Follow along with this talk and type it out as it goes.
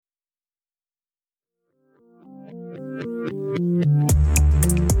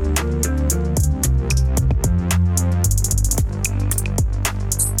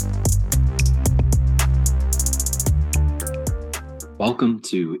Welcome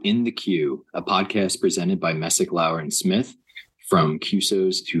to In the Queue, a podcast presented by Messick, Lauer, and Smith. From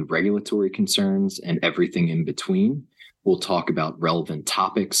CUSOs to regulatory concerns and everything in between, we'll talk about relevant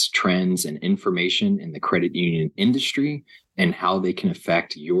topics, trends, and information in the credit union industry and how they can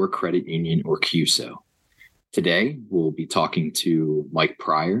affect your credit union or CUSO. Today, we'll be talking to Mike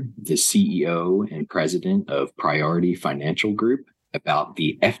Pryor, the CEO and president of Priority Financial Group, about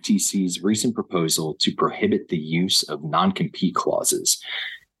the FTC's recent proposal to prohibit the use of non-compete clauses.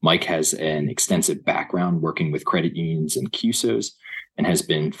 Mike has an extensive background working with credit unions and CUSOs and has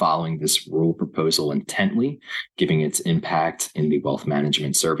been following this rule proposal intently, given its impact in the wealth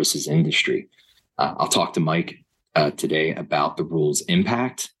management services industry. I'll talk to Mike today about the rule's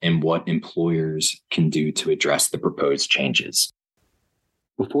impact and what employers can do to address the proposed changes.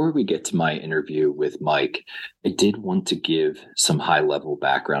 Before we get to my interview with Mike, I did want to give some high-level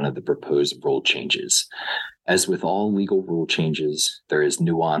background of the proposed rule changes. As with all legal rule changes, there is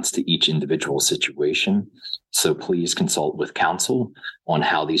nuance to each individual situation, so please consult with counsel on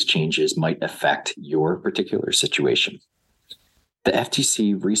how these changes might affect your particular situation. The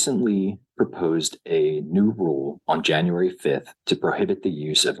FTC recently proposed a new rule on January 5th to prohibit the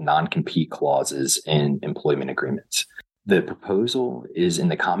use of non-compete clauses in employment agreements. The proposal is in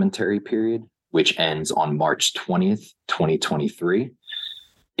the commentary period, which ends on March 20th, 2023.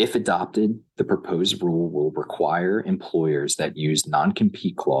 If adopted, the proposed rule will require employers that use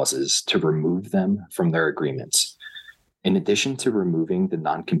non-compete clauses to remove them from their agreements. In addition to removing the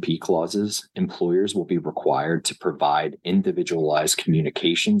non-compete clauses, employers will be required to provide individualized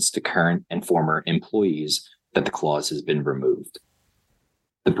communications to current and former employees that the clause has been removed.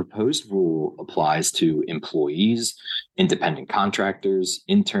 The proposed rule applies to employees, independent contractors,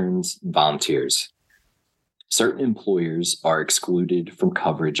 interns, and volunteers. Certain employers are excluded from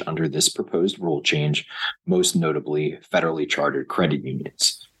coverage under this proposed rule change, most notably federally chartered credit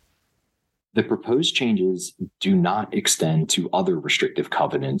unions. The proposed changes do not extend to other restrictive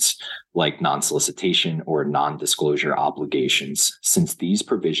covenants like non-solicitation or non-disclosure obligations, since these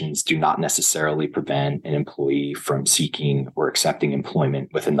provisions do not necessarily prevent an employee from seeking or accepting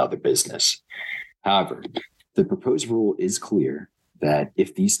employment with another business. However, the proposed rule is clear that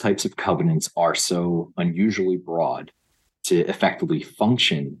if these types of covenants are so unusually broad to effectively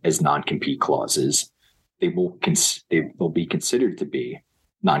function as non-compete clauses, they will be considered to be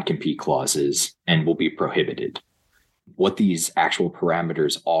non-compete clauses and will be prohibited. What these actual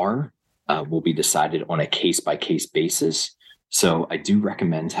parameters are will be decided on a case-by-case basis. So I do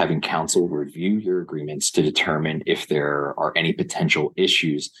recommend having counsel review your agreements to determine if there are any potential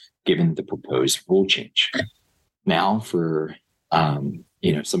issues given the proposed rule change. Now for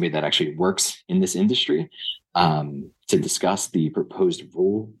somebody that actually works in this industry to discuss the proposed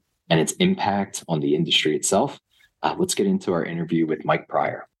rule and its impact on the industry itself, let's get into our interview with Mike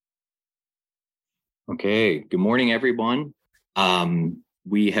Pryor. Okay, good morning, everyone.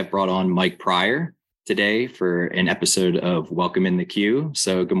 We have brought on Mike Pryor today for an episode of Welcome in the Queue.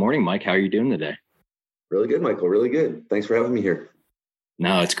 So good morning, Mike. How are you doing today? Really good, Michael. Really good. Thanks for having me here.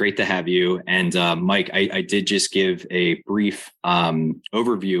 No, it's great to have you. And Mike, I did just give a brief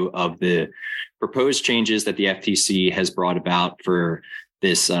overview of the proposed changes that the FTC has brought about for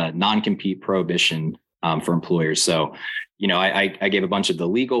this non-compete prohibition for employers. So, I gave a bunch of the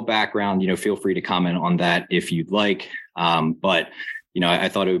legal background, feel free to comment on that if you'd like. But, I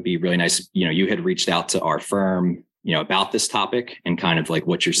thought it would be really nice. You had reached out to our firm, about this topic and kind of like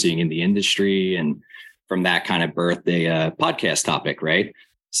what you're seeing in the industry. And from that kind of birthed a podcast topic, right?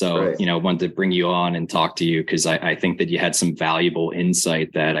 So, right. Wanted to bring you on and talk to you because I think that you had some valuable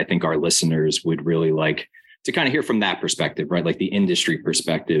insight that I think our listeners would really like to kind of hear from that perspective, right? Like the industry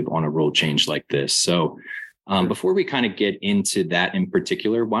perspective on a rule change like this. So before we kind of get into that in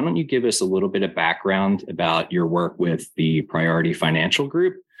particular, why don't you give us a little bit of background about your work with the Priority Financial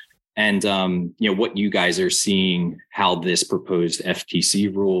Group and, what you guys are seeing, how this proposed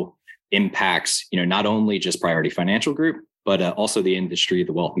FTC rule impacts, not only just Priority Financial Group, but also the industry,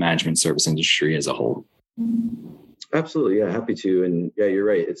 the wealth management service industry as a whole. Absolutely. Yeah, happy to. And yeah, you're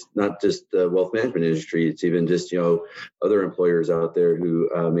right. It's not just the wealth management industry. It's even just, other employers out there who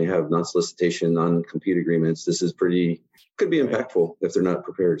may have non-solicitation, non-compete agreements. This is could be impactful if they're not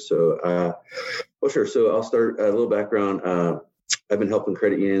prepared. So, sure. So I'll start a little background. I've been helping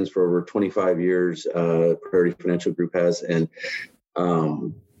credit unions for over 25 years. Priority Financial Group has, and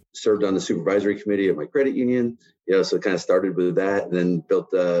served on the supervisory committee of my credit union. So it kind of started with that, and then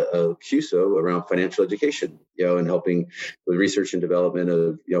built a CUSO around financial education, and helping with research and development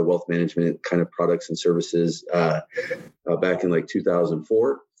of, wealth management kind of products and services back in like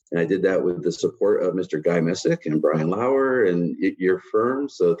 2004. And I did that with the support of Mr. Guy Messick and Brian Lauer and your firm.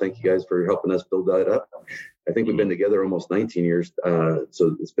 So thank you guys for helping us build that up. I think we've been together almost 19 years.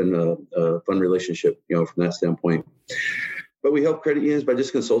 So it's been a fun relationship, from that standpoint. But we help credit unions by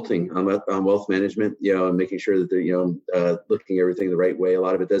just consulting on wealth management, and making sure that they're, looking at everything the right way. A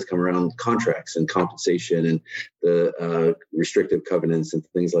lot of it does come around contracts and compensation and the restrictive covenants and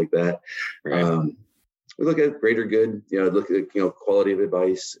things like that. Right. We look at greater good, look at, quality of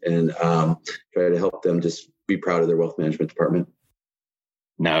advice and try to help them just be proud of their wealth management department.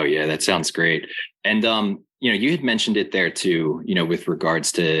 No, yeah, that sounds great. And, you had mentioned it there too, with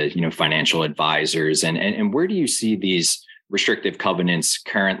regards to, financial advisors and where do you see these restrictive covenants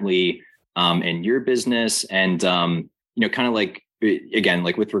currently in your business? And, kind of like, again,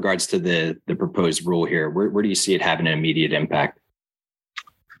 like with regards to the proposed rule here, where do you see it having an immediate impact?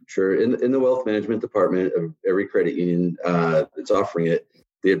 Sure. In the wealth management department of every credit union that's offering it,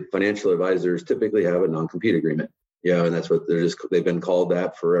 the financial advisors typically have a non-compete agreement. And that's what they've been called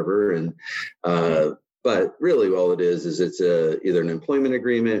that forever. And, but really all it is it's either an employment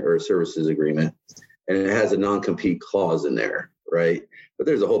agreement or a services agreement. And it has a non-compete clause in there, right? But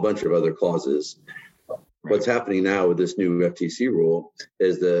there's a whole bunch of other clauses. Right. What's happening now with this new FTC rule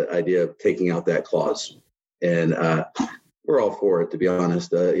is the idea of taking out that clause. And we're all for it, to be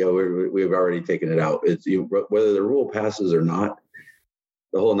honest. We've already taken it out. It's whether the rule passes or not,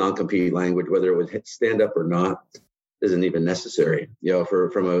 the whole non-compete language, whether it would stand up or not, isn't even necessary.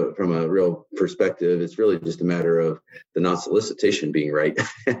 From a real perspective, it's really just a matter of the non-solicitation being right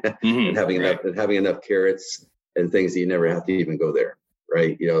and having enough carrots and things that you never have to even go there,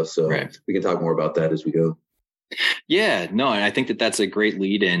 right? So right. We can talk more about that as we go. Yeah, no, and I think that's a great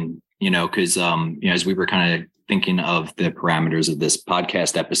lead in, because as we were kind of thinking of the parameters of this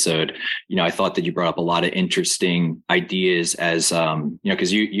podcast episode, I thought that you brought up a lot of interesting ideas as,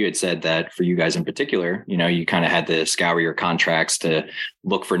 because you had said that for you guys in particular, you kind of had to scour your contracts to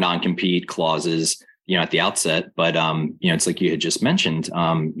look for non-compete clauses, at the outset. But, it's like you had just mentioned,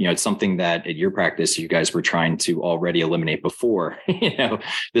 it's something that at your practice, you guys were trying to already eliminate before,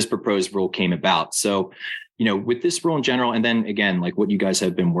 this proposed rule came about. So, with this rule in general, and then again, like what you guys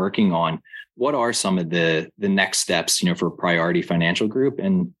have been working on, what are some of the next steps, for Priority Financial Group?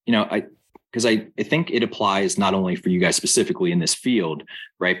 And, because I think it applies not only for you guys specifically in this field,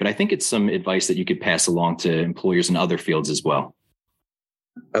 right? But I think it's some advice that you could pass along to employers in other fields as well.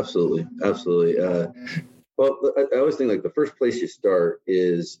 Absolutely. Well, I always think like the first place you start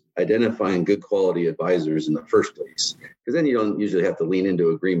is identifying good quality advisors in the first place, because then you don't usually have to lean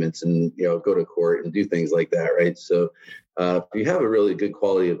into agreements and, go to court and do things like that. Right. So if you have a really good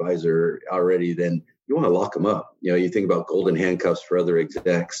quality advisor already, then you want to lock them up. You think about golden handcuffs for other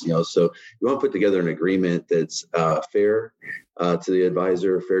execs, so you want to put together an agreement that's fair to the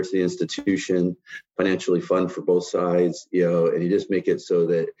advisor, fair to the institution, financially fun for both sides, and you just make it so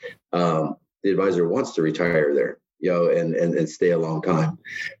that the advisor wants to retire there, and stay a long time.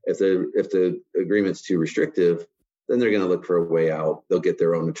 If the agreement's too restrictive, then they're going to look for a way out. They'll get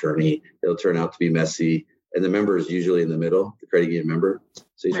their own attorney. It'll turn out to be messy. And the member is usually in the middle, the credit union member.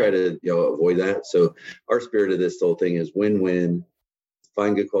 So you try to avoid that. So our spirit of this whole thing is win-win.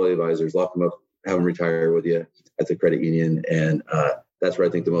 Find good quality advisors, lock them up, have them retire with you at the credit union. And that's where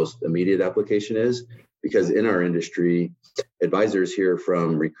I think the most immediate application is, because in our industry, advisors hear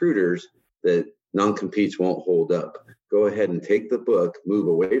from recruiters that non-competes won't hold up. Go ahead and take the book, move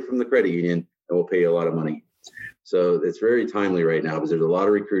away from the credit union, and we'll pay you a lot of money. So it's very timely right now because there's a lot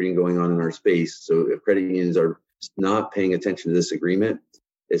of recruiting going on in our space. So if credit unions are not paying attention to this agreement,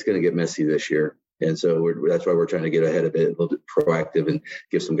 it's going to get messy this year. And so that's why we're trying to get ahead of it, a little bit proactive and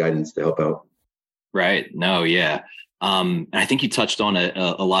give some guidance to help out. Right. No, yeah. And I think you touched on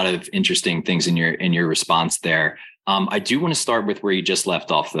a lot of interesting things in your response there. I do want to start with where you just left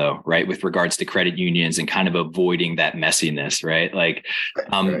off, though, right? With regards to credit unions and kind of avoiding that messiness, right? Like,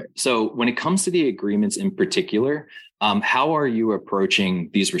 right. So when it comes to the agreements in particular, how are you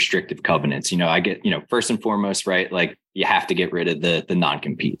approaching these restrictive covenants? I get, first and foremost, right? Like you have to get rid of the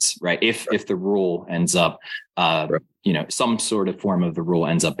non-competes, right? If the rule ends up, some sort of form of the rule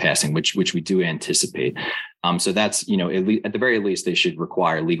ends up passing, which we do anticipate. So that's, at the very least, they should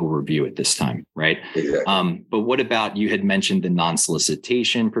require legal review at this time, right? Exactly. But what about, you had mentioned the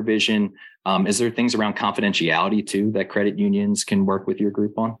non-solicitation provision. Is there things around confidentiality too that credit unions can work with your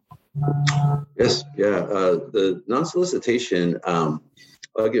group on? Yes. Yeah. The non-solicitation,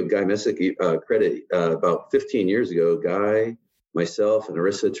 I'll give Guy Messick credit. About 15 years ago, Guy, myself, an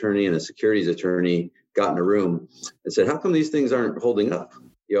ERISA attorney and a securities attorney got in a room and said, how come these things aren't holding up?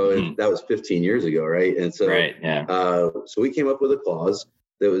 And that was 15 years ago, right? And so, so we came up with a clause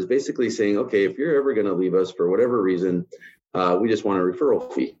that was basically saying, okay, if you're ever going to leave us for whatever reason, we just want a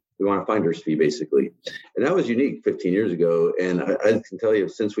referral fee. We want a finder's fee, basically. And that was unique 15 years ago. And I can tell you,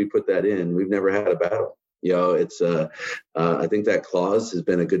 since we put that in, we've never had a battle. It's I think that clause has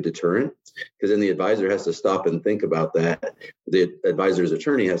been a good deterrent, because then the advisor has to stop and think about that. The advisor's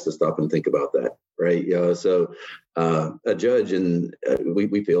attorney has to stop and think about that, right? So a judge, and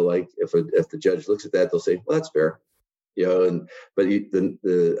we feel like if the judge looks at that, they'll say, well, that's fair, but I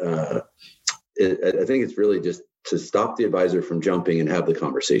think it's really just to stop the advisor from jumping and have the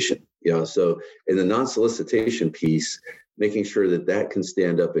conversation. So in the non-solicitation piece, making sure that can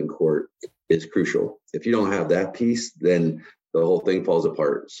stand up in court is crucial. If you don't have that piece, then the whole thing falls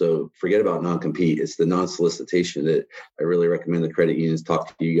apart. So forget about non-compete. It's the non-solicitation that I really recommend the credit unions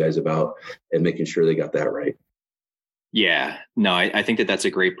talk to you guys about, and making sure they got that right. Yeah, no, I think that's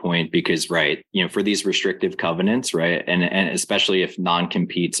a great point, because, right, for these restrictive covenants, right, and especially if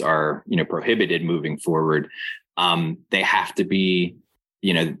non-competes are, prohibited moving forward, they have to be,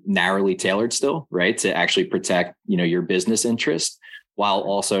 narrowly tailored still, right, to actually protect, your business interest, while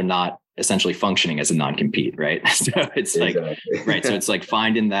also not essentially functioning as a non-compete, right? So it's exactly. Right. So it's like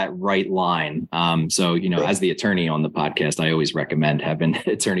finding that right line. So, as the attorney on the podcast, I always recommend having an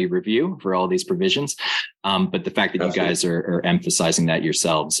attorney review for all these provisions. But the fact that you guys are emphasizing that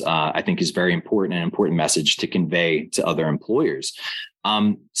yourselves, I think is very important, and an important message to convey to other employers.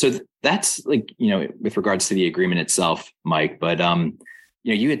 So that's like, with regards to the agreement itself, Mike, but,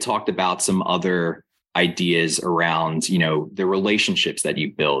 you had talked about some other ideas around, the relationships that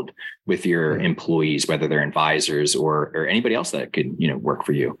you build with your employees, whether they're advisors or anybody else that could, work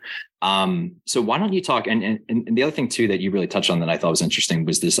for you. So why don't you talk? And the other thing too, that you really touched on that I thought was interesting,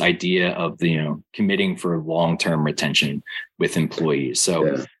 was this idea of the, committing for long-term retention with employees.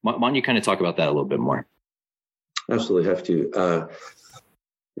 So why don't you kind of talk about that a little bit more? Absolutely have to.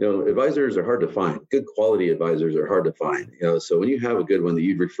 Advisors are hard to find. Good quality advisors are hard to find. So when you have a good one that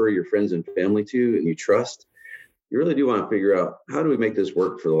you'd refer your friends and family to and you trust, you really do want to figure out, how do we make this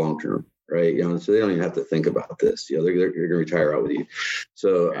work for the long term, right? So they don't even have to think about this. They're going to retire out with you.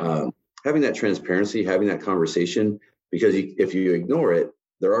 So having that transparency, having that conversation, because if you ignore it,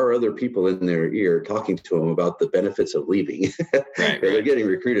 there are other people in their ear talking to them about the benefits of leaving. Right. They're getting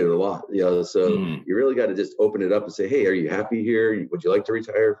recruited a lot. So you really got to just open it up and say, hey, are you happy here? Would you like to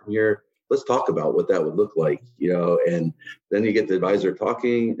retire from here? Let's talk about what that would look like, and then you get the advisor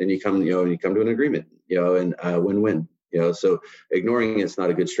talking, and you come to an agreement, and win-win. So ignoring it's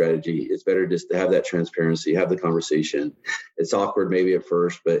not a good strategy. It's better just to have that transparency, have the conversation. It's awkward maybe at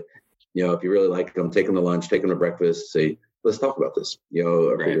first, but if you really like them, take them to lunch, take them to breakfast, say, let's talk about this,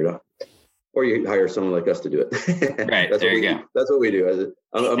 or figure it out. Or you hire someone like us to do it. Right. There you go. That's what we do.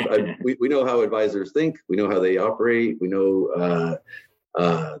 We know how advisors think. We know how they operate. We know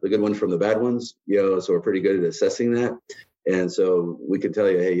the good ones from the bad ones, so we're pretty good at assessing that. And so we can tell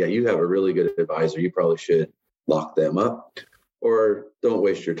you, hey, yeah, you have a really good advisor. You probably should lock them up, or don't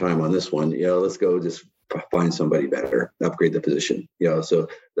waste your time on this one. Let's go just find somebody better, upgrade the position. So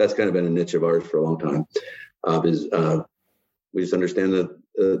that's kind of been a niche of ours for a long time. We just understand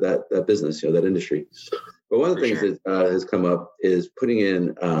that business, that industry. But one of the things that has come up is putting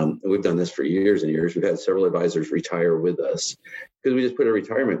in, and we've done this for years and years. We've had several advisors retire with us because we just put a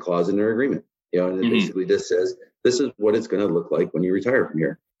retirement clause in their agreement. And it basically just says, this is what it's going to look like when you retire from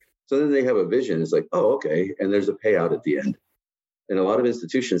here. So then they have a vision. It's like, oh, okay. And there's a payout at the end. In a lot of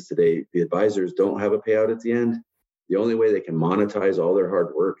institutions today, the advisors don't have a payout at the end. The only way they can monetize all their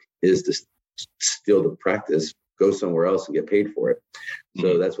hard work is to steal the practice, go somewhere else and get paid for it.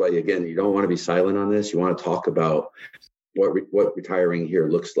 So that's why, again, you don't want to be silent on this. You want to talk about what retiring here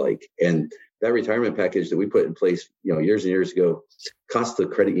looks like. And that retirement package that we put in place, years and years ago, cost the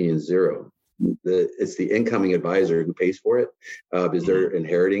credit union zero. It's the incoming advisor who pays for it because they're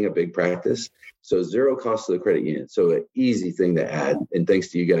inheriting a big practice. So zero cost to the credit union. So an easy thing to add. And thanks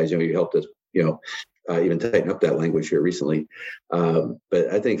to you guys, you helped us, even tighten up that language here recently. But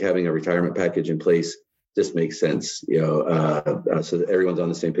I think having a retirement package in place just makes sense, so that everyone's on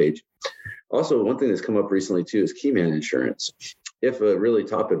the same page. Also, one thing that's come up recently too is key man insurance. If a really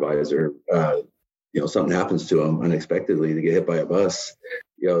top advisor, something happens to them unexpectedly, they get hit by a bus,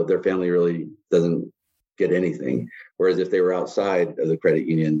 their family really doesn't get anything. Whereas if they were outside of the credit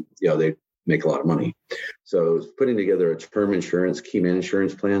union, they make a lot of money. So putting together a term insurance, key man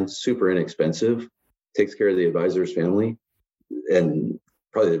insurance plan, super inexpensive, takes care of the advisor's family, and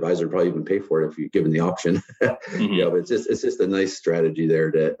probably the advisor would probably even pay for it if you're given the option. But it's just a nice strategy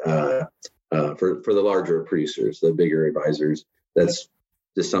there to for the larger producers, the bigger advisors. That's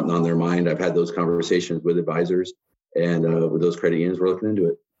just something on their mind. I've had those conversations with advisors. And with those credit unions, we're looking into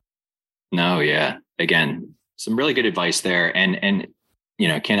it. No, yeah. Again, some really good advice there. And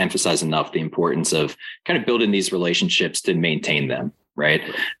can't emphasize enough the importance of kind of building these relationships to maintain them, right?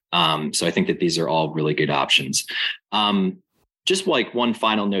 So I think that these are all really good options. Just like one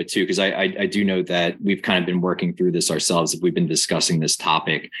final note too, because I do know that we've kind of been working through this ourselves. We've been discussing this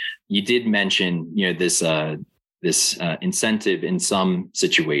topic. You did mention, this incentive in some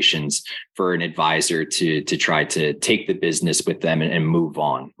situations for an advisor to try to take the business with them and move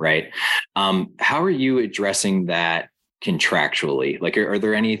on, right? How are you addressing that contractually? Like, are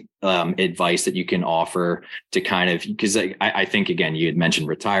there any advice that you can offer to kind of, because I think, again, you had mentioned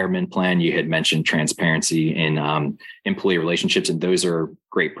retirement plan, you had mentioned transparency in employee relationships, and those are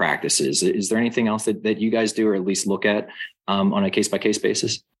great practices. Is there anything else that you guys do, or at least look at on a case-by-case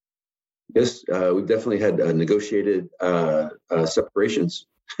basis? Yes, we've definitely had negotiated separations.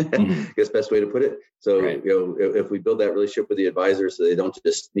 I guess best way to put it. So, right. If we build that relationship with the advisor, so they don't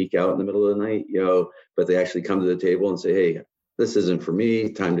just sneak out in the middle of the night, but they actually come to the table and say, hey, this isn't for me,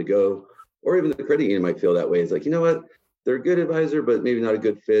 time to go. Or even the credit union might feel that way. It's like, you know what, they're a good advisor, but maybe not a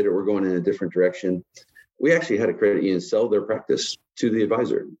good fit, or we're going in a different direction. We actually had a credit union sell their practice to the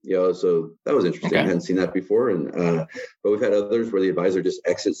advisor, so that was interesting. Okay. I hadn't seen that before. And, but we've had others where the advisor just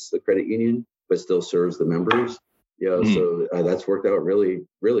exits the credit union, but still serves the members. So that's worked out really,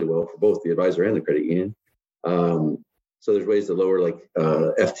 really well for both the advisor and the credit union. So there's ways to lower like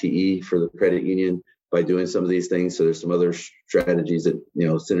FTE for the credit union by doing some of these things. So there's some other strategies that,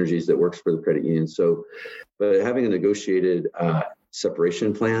 synergies that works for the credit union. So, but having a negotiated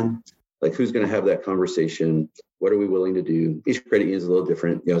separation plan, like who's going to have that conversation? What are we willing to do? Each credit union is a little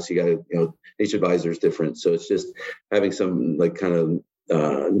different, so you got to, each advisor is different. So it's just having some like kind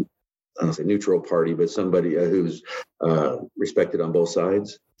of, I don't say neutral party, but somebody who's respected on both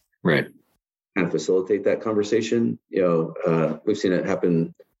sides. Right. Kind of facilitate that conversation. We've seen it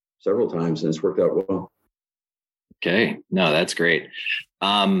happen several times, and it's worked out well. Okay. No, that's great.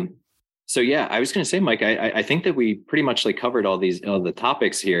 So yeah, I was going to say, Mike, I think that we pretty much like covered all the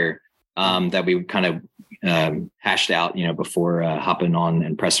topics here that we kind of hashed out, before hopping on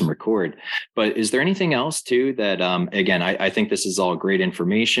and pressing record. But is there anything else too that, again, I think this is all great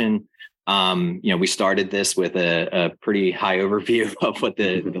information. We started this with a pretty high overview of what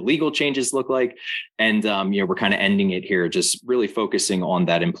the legal changes look like. And, we're kind of ending it here, just really focusing on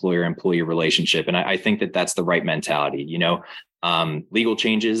that employer-employee relationship. And I think that that's the right mentality. Legal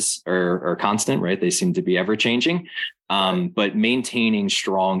changes are constant, right? They seem to be ever changing. But maintaining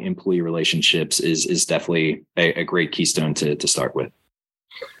strong employee relationships is definitely a great keystone to start with.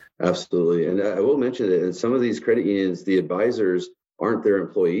 Absolutely. And I will mention that in some of these credit unions, the advisors aren't their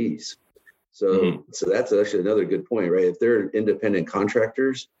employees. So that's actually another good point, right? If they're independent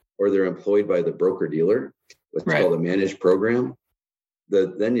contractors or they're employed by the broker dealer, what's called a managed program,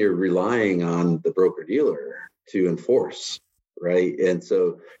 then you're relying on the broker dealer to enforce, right? And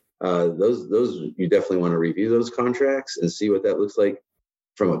so those you definitely want to review those contracts and see what that looks like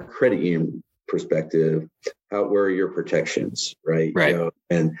from a credit union perspective. Where are your protections, right? Right.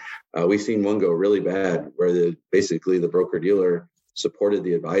 And we've seen one go really bad where basically the broker dealer supported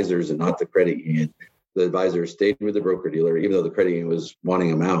the advisors and not the credit union. The advisor stayed with the broker dealer, even though the credit union was wanting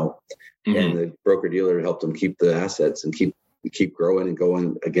them out. And the broker dealer helped them keep the assets and keep growing and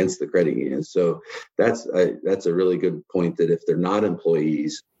going against the credit union. So that's a really good point, that if they're not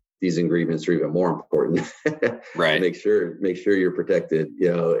employees, these agreements are even more important. Right. Make sure you're protected,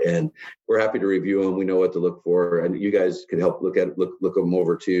 and we're happy to review them. We know what to look for, and you guys can help look them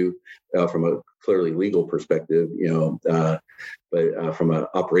over too, from a clearly legal perspective, but from an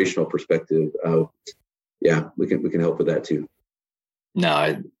operational perspective, we can help with that too.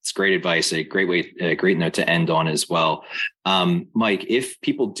 No, it's great advice. A great note to end on as well. Mike, if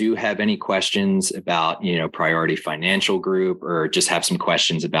people do have any questions about, Priority Financial Group, or just have some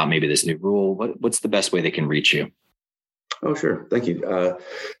questions about maybe this new rule, what's the best way they can reach you? Oh, sure. Thank you.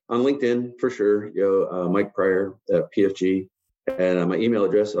 On LinkedIn, for sure, Mike Prior at PFG. And my email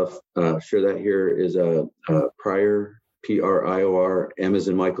address, I'll share that here, is Prior, Prior, M as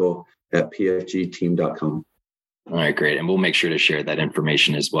in Michael, at pfgteam.com. All right, great. And we'll make sure to share that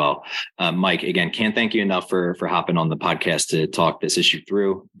information as well. Mike, again, can't thank you enough for hopping on the podcast to talk this issue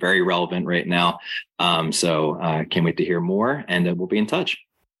through. Very relevant right now. So can't wait to hear more, and we'll be in touch.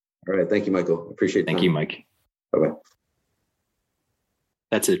 All right. Thank you, Michael. Appreciate it. Thank you, Mike. Bye-bye.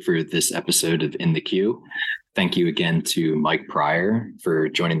 That's it for this episode of In the Queue. Thank you again to Mike Prior for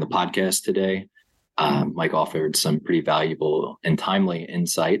joining the podcast today. Mike offered some pretty valuable and timely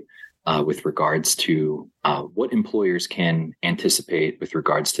insight with regards to what employers can anticipate with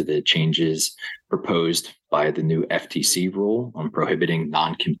regards to the changes proposed by the new FTC rule on prohibiting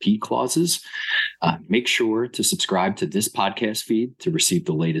non-compete clauses. Make sure to subscribe to this podcast feed to receive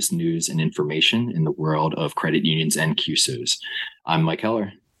the latest news and information in the world of credit unions and CUSOs. I'm Mike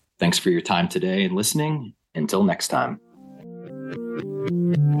Heller. Thanks for your time today and listening. Until next time.